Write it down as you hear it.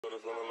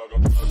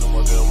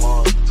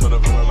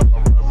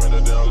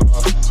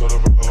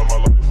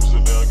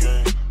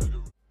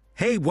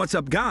Hey, what's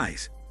up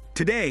guys?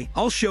 Today,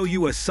 I'll show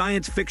you a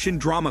science fiction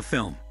drama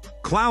film,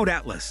 Cloud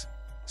Atlas.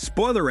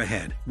 Spoiler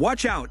ahead,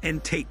 watch out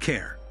and take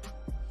care.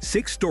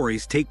 6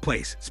 stories take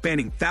place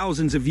spanning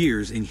thousands of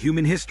years in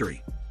human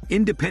history.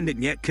 Independent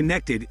yet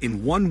connected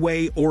in one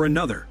way or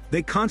another,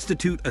 they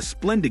constitute a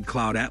splendid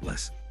Cloud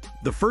Atlas.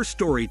 The first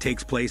story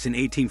takes place in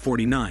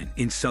 1849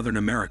 in Southern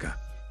America.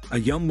 A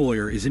young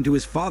lawyer is into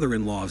his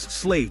father-in-law's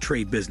slave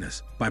trade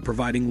business by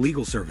providing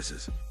legal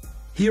services.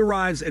 He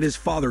arrives at his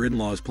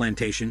father-in-law's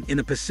plantation in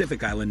a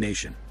Pacific island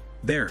nation.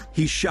 There,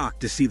 he's shocked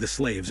to see the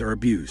slaves are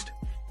abused.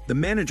 The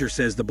manager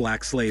says the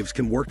black slaves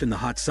can work in the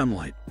hot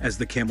sunlight, as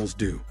the camels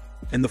do,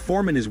 and the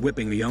foreman is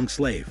whipping a young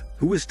slave,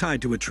 who is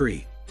tied to a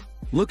tree.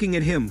 Looking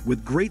at him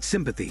with great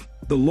sympathy,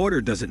 the lawyer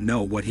doesn't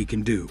know what he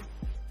can do.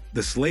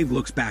 The slave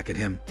looks back at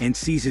him and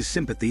sees his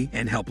sympathy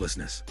and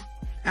helplessness.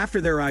 After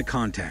their eye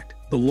contact,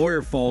 the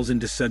lawyer falls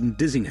into sudden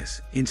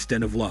dizziness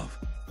instead of love.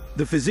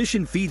 The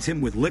physician feeds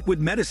him with liquid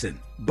medicine,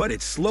 but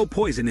it's slow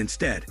poison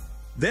instead.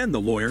 Then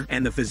the lawyer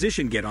and the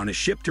physician get on a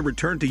ship to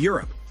return to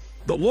Europe.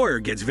 The lawyer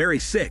gets very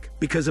sick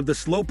because of the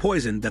slow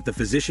poison that the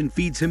physician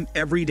feeds him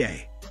every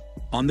day.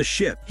 On the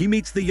ship, he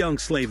meets the young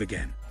slave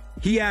again.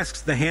 He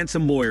asks the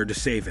handsome lawyer to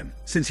save him,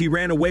 since he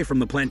ran away from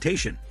the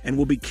plantation and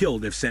will be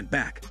killed if sent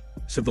back.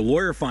 So the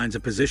lawyer finds a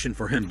position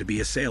for him to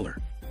be a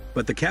sailor.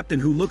 But the captain,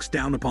 who looks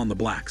down upon the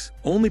blacks,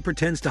 only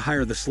pretends to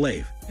hire the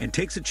slave and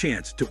takes a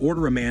chance to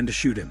order a man to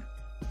shoot him.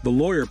 The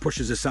lawyer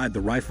pushes aside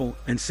the rifle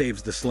and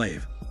saves the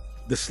slave.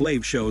 The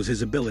slave shows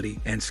his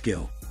ability and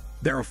skill.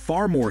 There are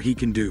far more he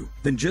can do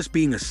than just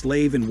being a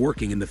slave and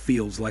working in the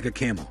fields like a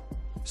camel.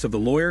 So the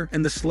lawyer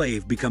and the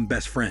slave become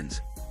best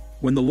friends.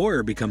 When the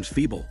lawyer becomes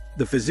feeble,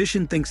 the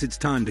physician thinks it's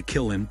time to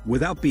kill him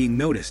without being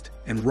noticed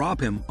and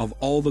rob him of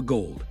all the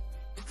gold.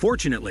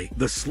 Fortunately,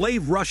 the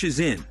slave rushes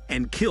in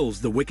and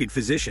kills the wicked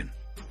physician.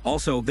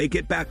 Also, they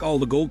get back all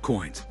the gold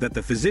coins that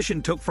the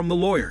physician took from the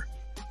lawyer.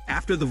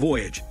 After the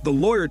voyage, the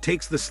lawyer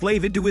takes the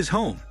slave into his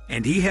home,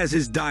 and he has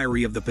his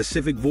diary of the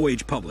Pacific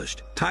voyage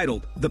published,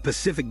 titled The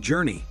Pacific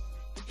Journey.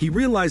 He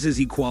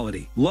realizes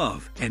equality,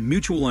 love, and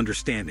mutual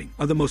understanding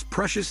are the most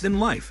precious in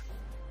life.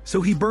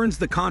 So he burns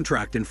the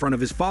contract in front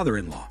of his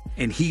father-in-law,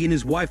 and he and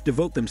his wife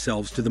devote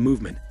themselves to the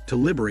movement to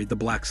liberate the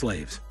black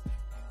slaves.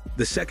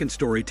 The second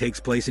story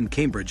takes place in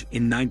Cambridge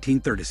in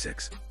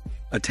 1936.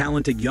 A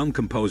talented young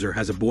composer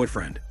has a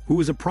boyfriend who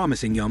is a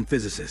promising young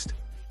physicist.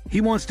 He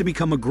wants to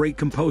become a great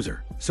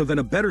composer so that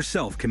a better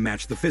self can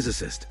match the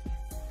physicist.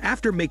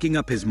 After making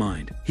up his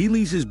mind, he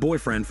leaves his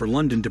boyfriend for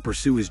London to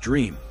pursue his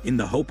dream in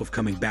the hope of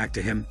coming back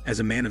to him as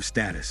a man of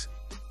status.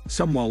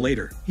 Some while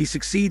later, he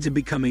succeeds in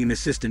becoming an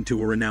assistant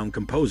to a renowned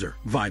composer,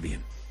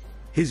 Vivian.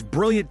 His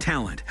brilliant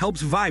talent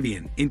helps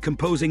Vivian in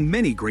composing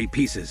many great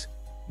pieces.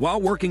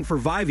 While working for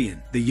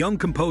Vivian, the young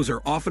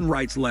composer often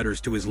writes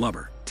letters to his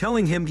lover,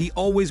 telling him he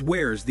always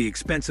wears the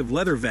expensive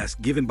leather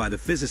vest given by the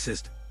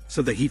physicist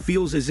so that he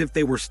feels as if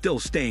they were still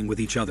staying with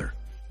each other.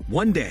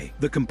 One day,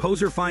 the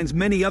composer finds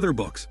many other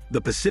books, The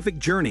Pacific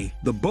Journey,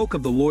 the book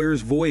of the lawyer's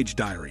voyage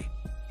diary.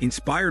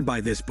 Inspired by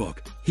this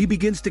book, he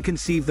begins to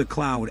conceive the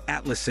Cloud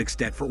Atlas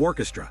Sextet for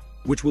orchestra,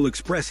 which will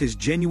express his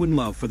genuine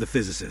love for the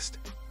physicist.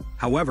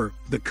 However,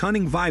 the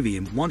cunning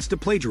Vivian wants to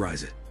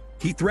plagiarize it.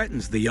 He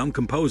threatens the young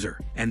composer,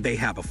 and they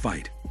have a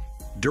fight.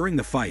 During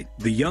the fight,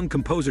 the young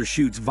composer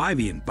shoots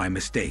Vivian by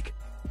mistake.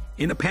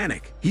 In a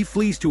panic, he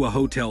flees to a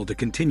hotel to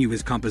continue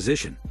his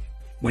composition.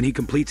 When he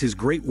completes his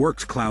great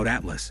works Cloud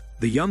Atlas,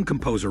 the young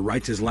composer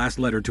writes his last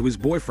letter to his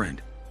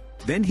boyfriend.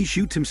 Then he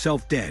shoots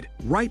himself dead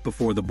right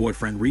before the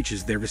boyfriend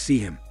reaches there to see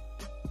him.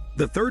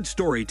 The third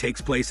story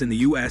takes place in the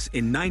US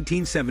in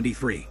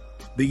 1973.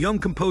 The young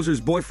composer's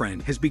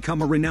boyfriend has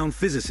become a renowned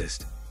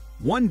physicist.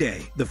 One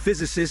day, the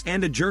physicist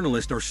and a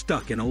journalist are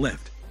stuck in a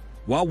lift.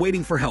 While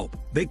waiting for help,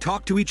 they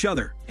talk to each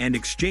other and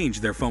exchange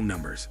their phone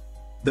numbers.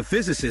 The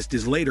physicist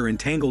is later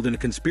entangled in a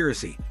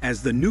conspiracy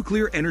as the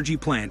nuclear energy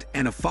plant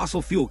and a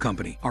fossil fuel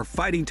company are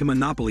fighting to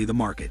monopoly the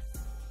market.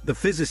 The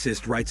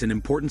physicist writes an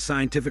important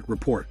scientific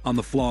report on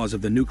the flaws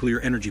of the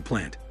nuclear energy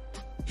plant.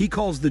 He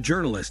calls the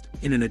journalist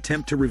in an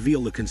attempt to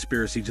reveal the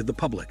conspiracy to the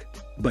public,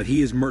 but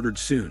he is murdered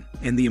soon,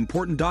 and the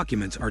important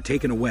documents are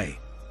taken away.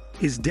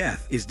 His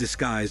death is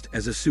disguised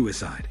as a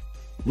suicide.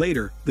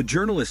 Later, the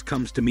journalist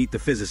comes to meet the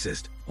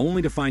physicist,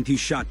 only to find he's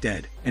shot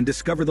dead, and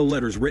discover the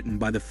letters written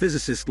by the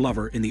physicist's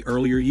lover in the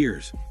earlier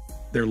years.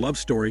 Their love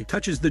story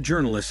touches the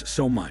journalist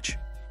so much.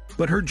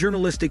 But her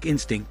journalistic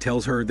instinct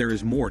tells her there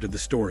is more to the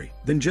story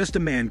than just a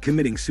man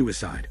committing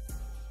suicide.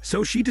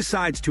 So she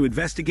decides to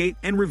investigate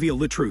and reveal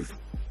the truth.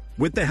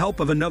 With the help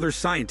of another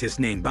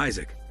scientist named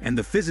Isaac, and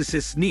the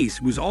physicist's niece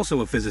who's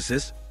also a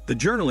physicist, the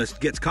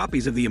journalist gets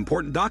copies of the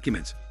important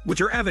documents,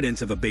 which are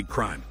evidence of a big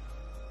crime.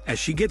 As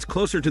she gets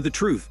closer to the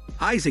truth,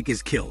 Isaac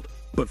is killed,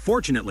 but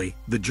fortunately,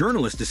 the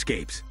journalist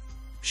escapes.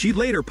 She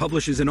later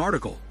publishes an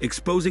article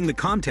exposing the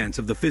contents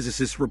of the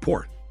physicist's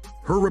report.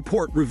 Her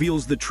report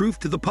reveals the truth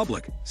to the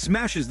public,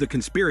 smashes the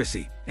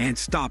conspiracy, and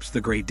stops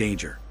the great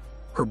danger.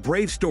 Her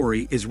brave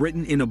story is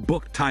written in a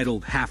book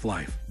titled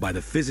Half-Life by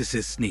the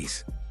physicist's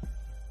niece.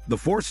 The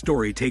fourth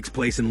story takes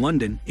place in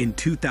London in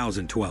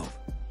 2012.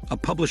 A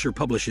publisher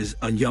publishes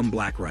a young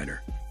black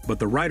writer, but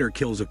the writer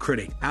kills a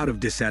critic out of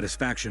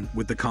dissatisfaction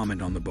with the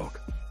comment on the book.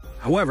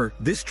 However,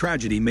 this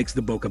tragedy makes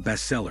the book a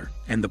bestseller,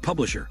 and the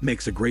publisher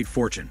makes a great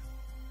fortune.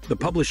 The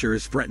publisher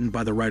is threatened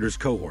by the writer's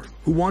cohort,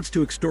 who wants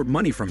to extort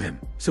money from him,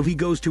 so he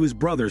goes to his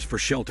brothers for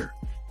shelter.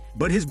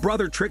 But his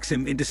brother tricks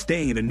him into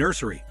staying in a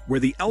nursery where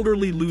the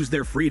elderly lose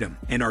their freedom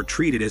and are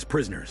treated as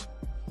prisoners.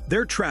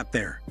 They're trapped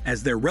there,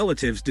 as their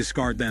relatives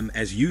discard them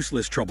as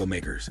useless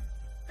troublemakers.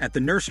 At the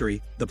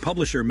nursery, the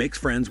publisher makes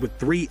friends with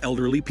 3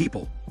 elderly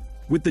people.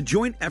 With the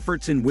joint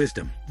efforts and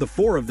wisdom, the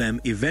 4 of them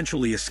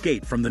eventually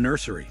escape from the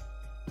nursery.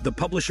 The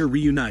publisher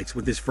reunites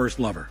with his first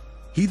lover.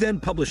 He then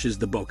publishes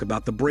the book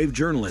about the brave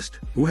journalist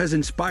who has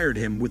inspired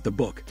him with the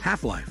book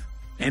Half-Life.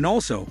 And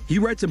also, he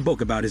writes a book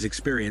about his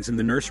experience in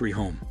the nursery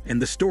home,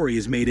 and the story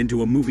is made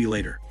into a movie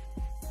later.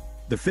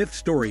 The fifth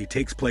story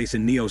takes place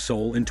in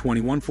Neo-Seoul in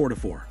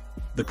 2144.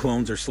 The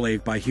clones are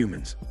slaved by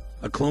humans.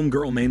 A clone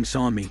girl named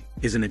Sonmi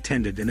is an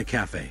attendant in a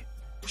cafe.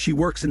 She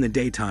works in the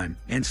daytime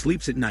and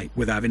sleeps at night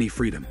without any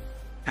freedom.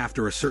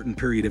 After a certain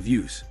period of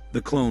use,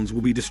 the clones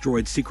will be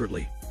destroyed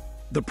secretly.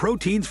 The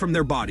proteins from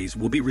their bodies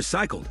will be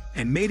recycled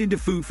and made into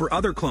food for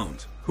other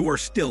clones who are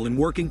still in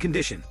working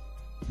condition.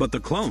 But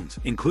the clones,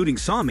 including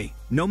Sonmi,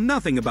 know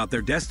nothing about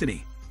their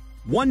destiny.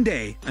 One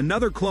day,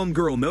 another clone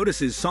girl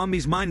notices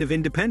Sonmi's mind of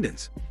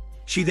independence.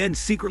 She then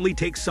secretly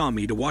takes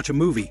Sonmi to watch a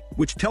movie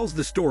which tells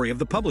the story of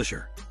the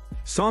publisher.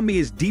 Sonmi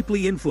is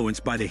deeply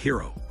influenced by the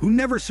hero, who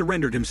never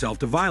surrendered himself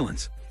to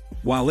violence.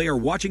 While they are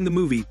watching the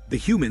movie, the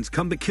humans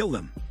come to kill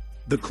them.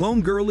 The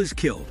clone girl is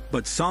killed,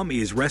 but Sonmi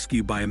is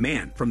rescued by a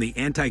man from the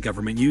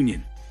anti-government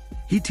union.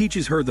 He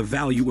teaches her the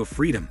value of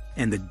freedom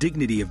and the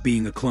dignity of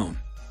being a clone.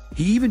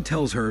 He even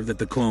tells her that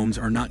the clones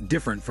are not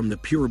different from the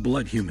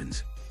pure-blood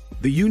humans.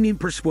 The union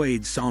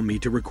persuades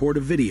Sonmi to record a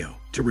video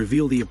to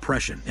reveal the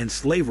oppression and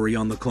slavery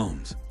on the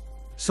clones.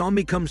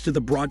 Sonmi comes to the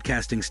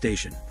broadcasting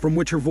station, from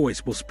which her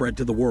voice will spread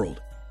to the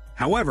world.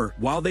 However,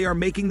 while they are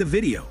making the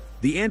video,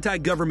 the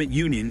anti-government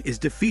union is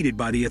defeated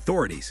by the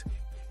authorities.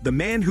 The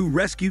man who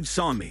rescued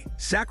Sonmi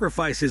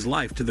sacrificed his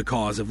life to the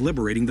cause of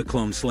liberating the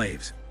clone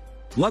slaves.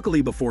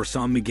 Luckily, before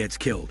Sonmi gets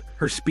killed,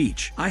 her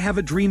speech, "I have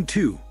a dream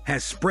too,"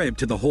 has spread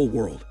to the whole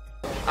world.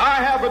 I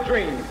have a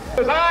dream,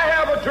 because I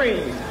have a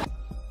dream.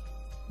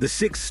 The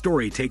sixth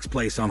story takes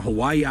place on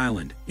Hawaii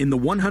Island in the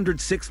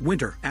 106th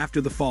winter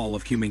after the fall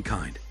of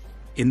humankind.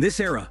 In this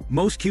era,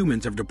 most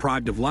humans are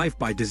deprived of life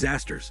by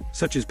disasters,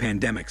 such as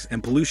pandemics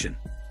and pollution.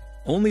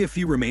 Only a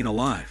few remain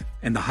alive,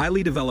 and the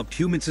highly developed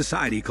human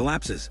society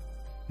collapses.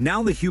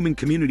 Now the human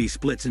community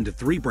splits into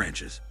 3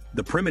 branches: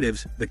 the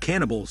primitives, the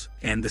cannibals,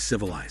 and the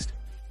civilized.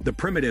 The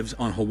primitives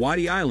on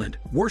Hawaii Island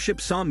worship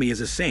Sonmi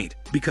as a saint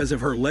because of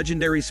her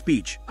legendary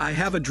speech, "I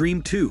have a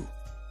dream too."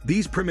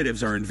 These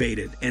primitives are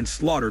invaded and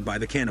slaughtered by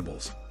the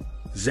cannibals.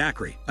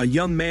 Zachary, a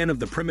young man of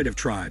the primitive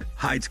tribe,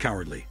 hides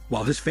cowardly,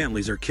 while his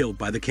families are killed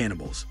by the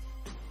cannibals.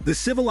 The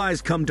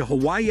civilized come to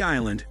Hawaii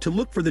Island to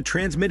look for the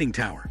transmitting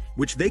tower,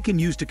 which they can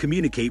use to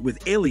communicate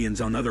with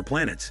aliens on other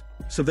planets,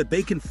 so that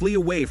they can flee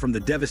away from the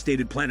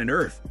devastated planet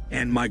Earth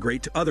and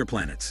migrate to other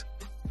planets.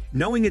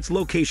 Knowing its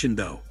location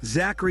though,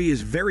 Zachary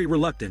is very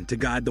reluctant to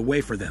guide the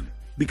way for them,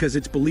 because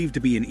it's believed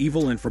to be an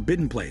evil and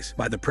forbidden place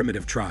by the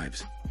primitive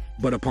tribes.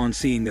 But upon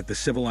seeing that the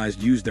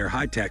civilized used their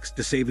high-techs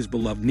to save his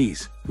beloved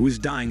niece, who is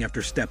dying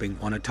after stepping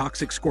on a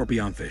toxic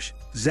scorpionfish,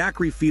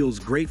 Zachary feels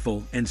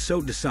grateful and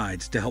so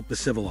decides to help the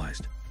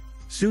civilized.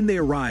 Soon they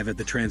arrive at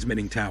the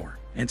transmitting tower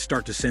and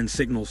start to send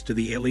signals to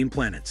the alien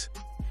planets.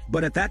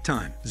 But at that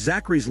time,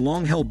 Zachary's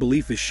long-held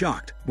belief is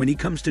shocked when he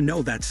comes to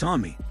know that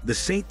Sonmi, the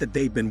saint that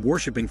they've been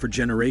worshipping for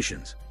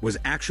generations, was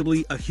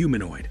actually a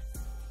humanoid.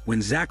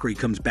 When Zachary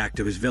comes back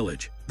to his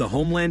village, the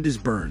homeland is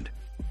burned.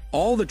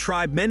 All the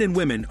tribe men and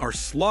women are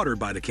slaughtered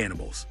by the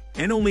cannibals,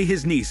 and only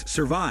his niece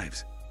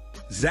survives.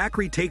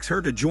 Zachary takes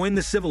her to join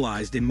the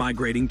civilized in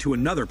migrating to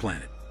another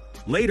planet.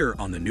 Later,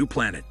 on the new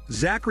planet,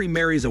 Zachary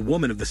marries a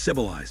woman of the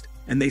civilized,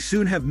 and they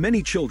soon have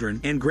many children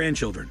and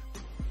grandchildren.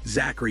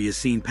 Zachary is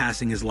seen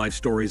passing his life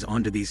stories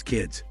on to these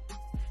kids.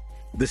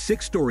 The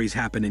 6 stories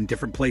happen in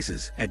different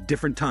places at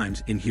different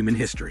times in human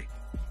history.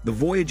 The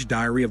voyage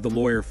diary of the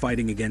lawyer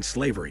fighting against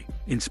slavery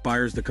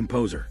inspires the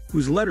composer,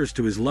 whose letters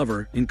to his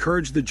lover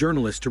encourage the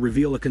journalist to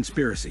reveal a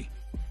conspiracy.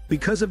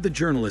 Because of the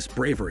journalist's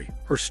bravery,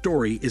 her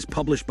story is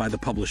published by the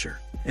publisher,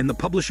 and the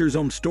publisher's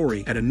own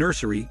story at a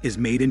nursery is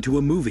made into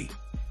a movie.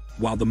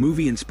 While the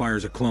movie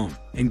inspires a clone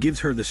and gives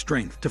her the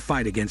strength to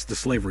fight against the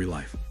slavery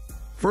life.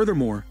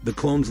 Furthermore, the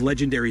clone's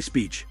legendary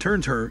speech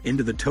turns her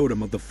into the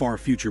totem of the far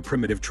future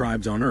primitive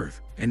tribes on Earth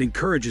and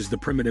encourages the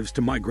primitives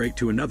to migrate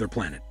to another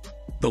planet.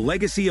 The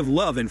legacy of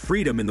love and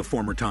freedom in the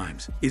former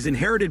times is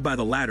inherited by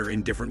the latter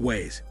in different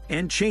ways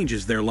and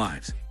changes their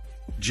lives.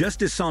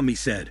 Just as Sonmi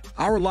said,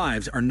 our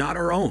lives are not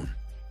our own.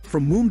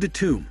 From womb to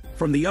tomb,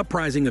 from the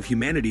uprising of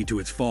humanity to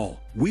its fall,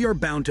 we are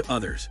bound to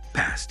others,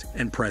 past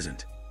and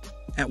present.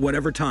 At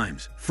whatever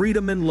times,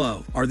 freedom and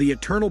love are the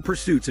eternal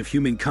pursuits of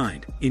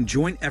humankind in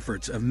joint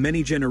efforts of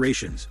many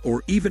generations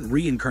or even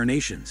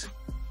reincarnations.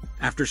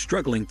 After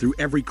struggling through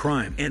every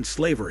crime and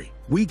slavery,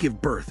 we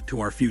give birth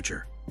to our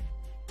future.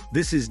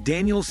 This is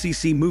Daniel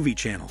CC Movie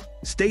Channel.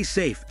 Stay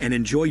safe and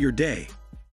enjoy your day.